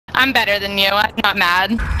I'm better than you. I'm not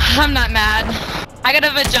mad. I'm not mad. I got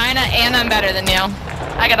a vagina and I'm better than you.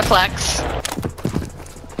 I got a flex.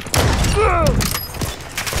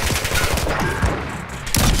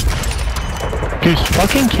 Just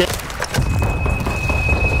fucking kill.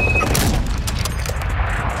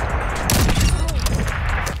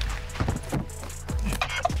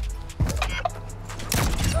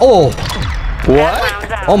 Oh!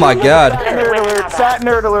 What? Oh my god. Nerd alert, fat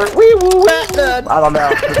nerd alert, wee woo! I don't know,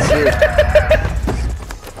 let's see.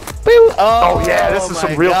 Oh yeah, this is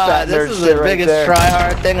some real fat nerd This is shit the right biggest there.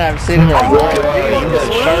 try-hard thing I've seen in a while.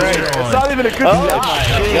 It's not even a good Oh shot.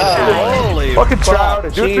 my god, holy Fucking trout,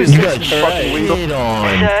 do it Jesus 360 fucking Christ. weasel.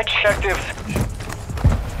 Search active.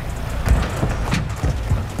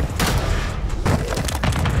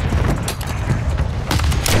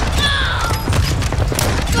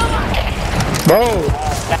 Bro!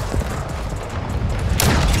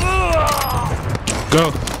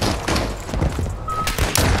 Go.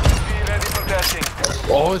 Ready for testing.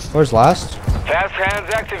 Oh, it's Where's last? Fast hands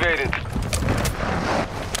activated.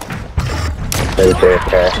 hey,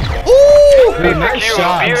 nice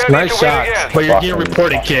shots, nice shots. But you're getting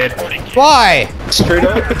reported, kid. Why? Straight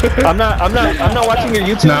up? I'm not watching your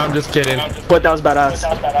YouTube. No, I'm just kidding. But that was badass.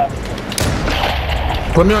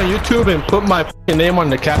 Put me on YouTube and put my f***ing name on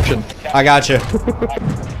the caption. I got you.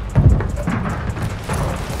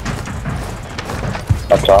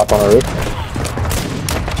 Up top on the roof.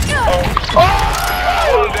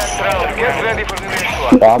 On that round. Get ready for the next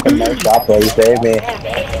one. Stop and no stop, bro. You saved me.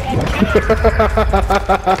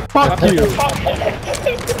 Fuck you.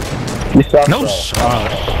 You suck. No bro. shot.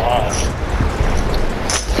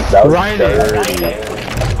 That was Riley. dirty.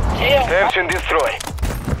 Search and destroy.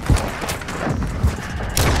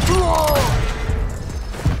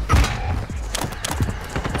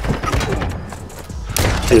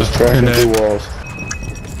 He's tracking And two walls.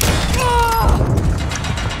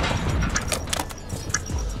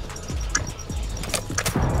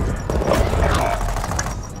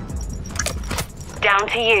 Down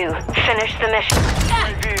to you. Finish the mission.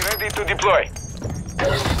 UAV ready to deploy.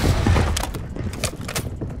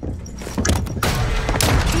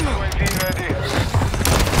 UAV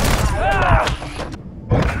ready.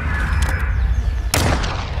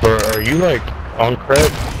 Or are you like on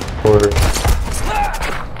credit? Or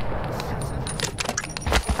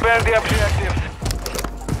Prepare the objectives.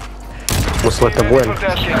 let's let them Ready win. for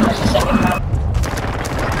testing.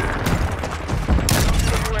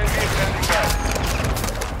 UAV standing by.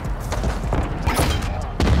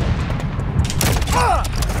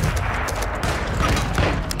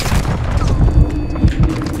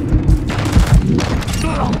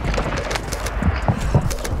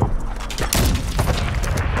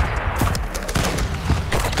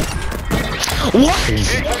 Victory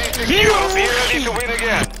secure. Be ready to win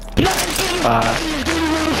again.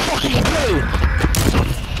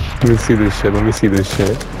 Let me see this shit. Let me see this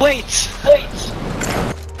shit. Wait!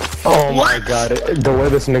 Oh my god, the way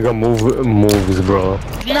this nigga moves, bro.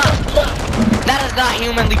 No! That is not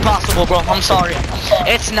humanly possible, bro. I'm sorry.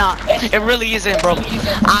 It's not. It really isn't, bro.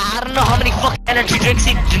 I don't know how many fucking energy drinks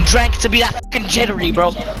he drank to be that fucking jittery,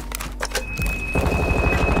 bro.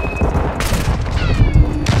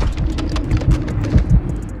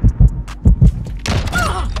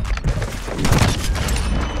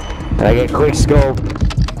 I get quick scope.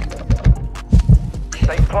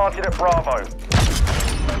 Stay planted at Bravo.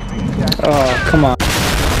 Oh, come on.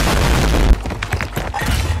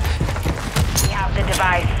 We have the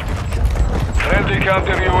device. Friendly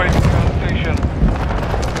counter UAV on station.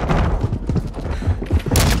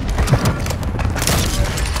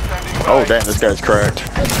 Standing by. Oh damn, this guy's cracked.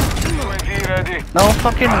 UAV ready. No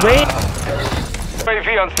fucking way. UAV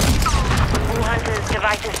on. All hunters,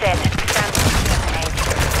 device is dead. Stand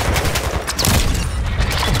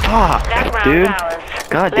Fuck, That round dude. ours.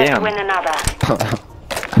 God Let's damn. win another.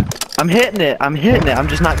 I'm hitting it. I'm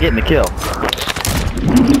just not getting the kill.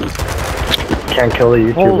 Can't kill the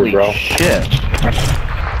YouTuber, Holy bro. shit.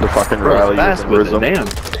 The fucking Bro, rally fast is with it, Rizzo. damn.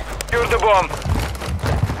 Secure the bomb.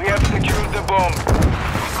 We have secured the bomb.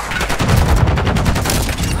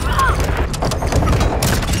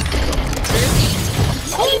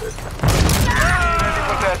 Ready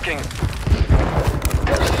for tasking.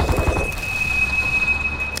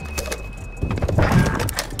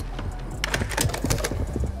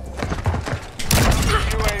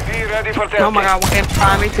 UAV ready for tasking. Oh my god, one game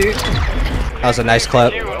behind me too. That was a nice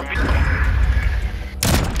clip.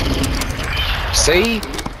 See?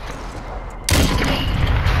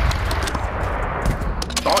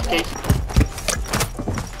 Okay.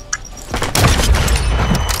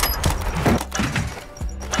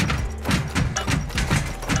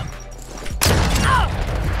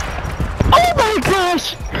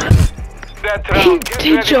 that He round. Get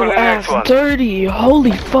did ready for your the ass next one. dirty.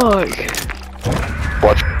 Holy fuck.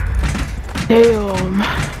 Watch. Damn.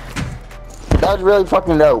 That was really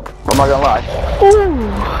fucking dope. I'm not gonna lie.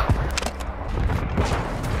 Ooh.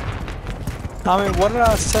 I mean, what did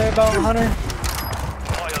I say about Hunter?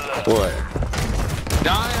 What?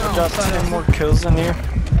 Drop any more kills in here?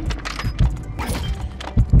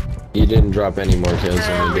 You didn't drop any more kills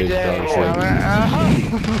than you did.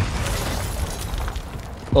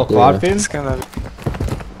 Little quad feed. It's gonna.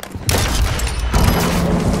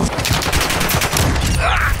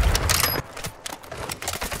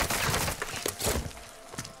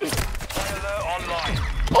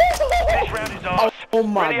 This round is ours. Oh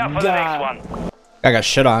my Ready up for the next one. I got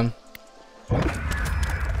shit on.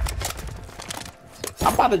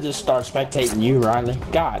 I'm about to just start spectating you, Riley.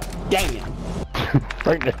 God damn it.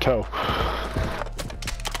 Right in the toe.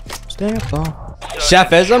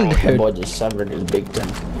 Chefism, The dude. boy just severed his big tongue.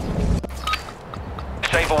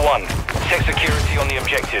 Saber 1. Check security on the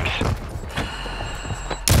objectives.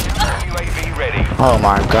 UAV ready. Oh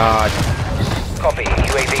my god. Copy.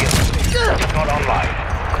 UAV is not online.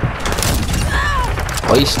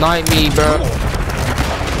 Oh, he sniped me, bro.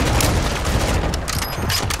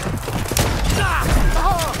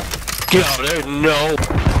 Get out there, no.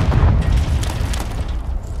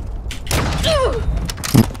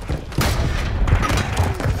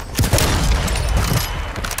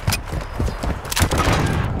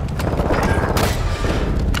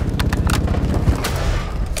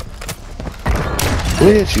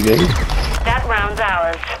 Look at you, baby. That round's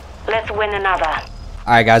ours. Let's win another.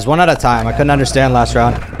 Alright, guys, one at a time. I couldn't understand last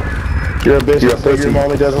round. You're a bitch. Your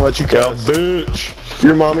mommy doesn't let you cuss. Bitch.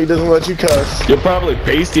 Your mommy doesn't let you cuss. You're probably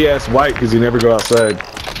pasty ass white because you never go outside.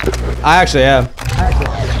 I actually am.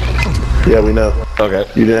 Yeah, we know. Okay.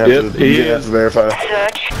 You didn't have to verify.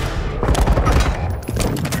 Search.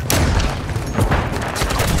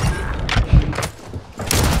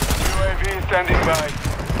 UAV standing by.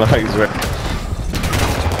 He's right.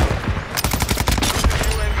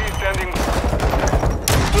 UAV standing.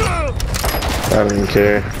 I don't even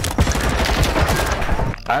care.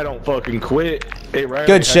 I don't fucking quit. Hey, Riley,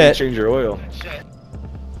 Good how shit. do you change your oil?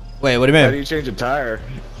 Wait, what do you How do mean? you change a tire?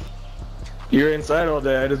 You're inside all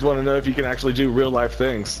day. I just want to know if you can actually do real life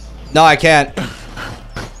things. No, I can't.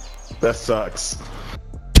 That sucks.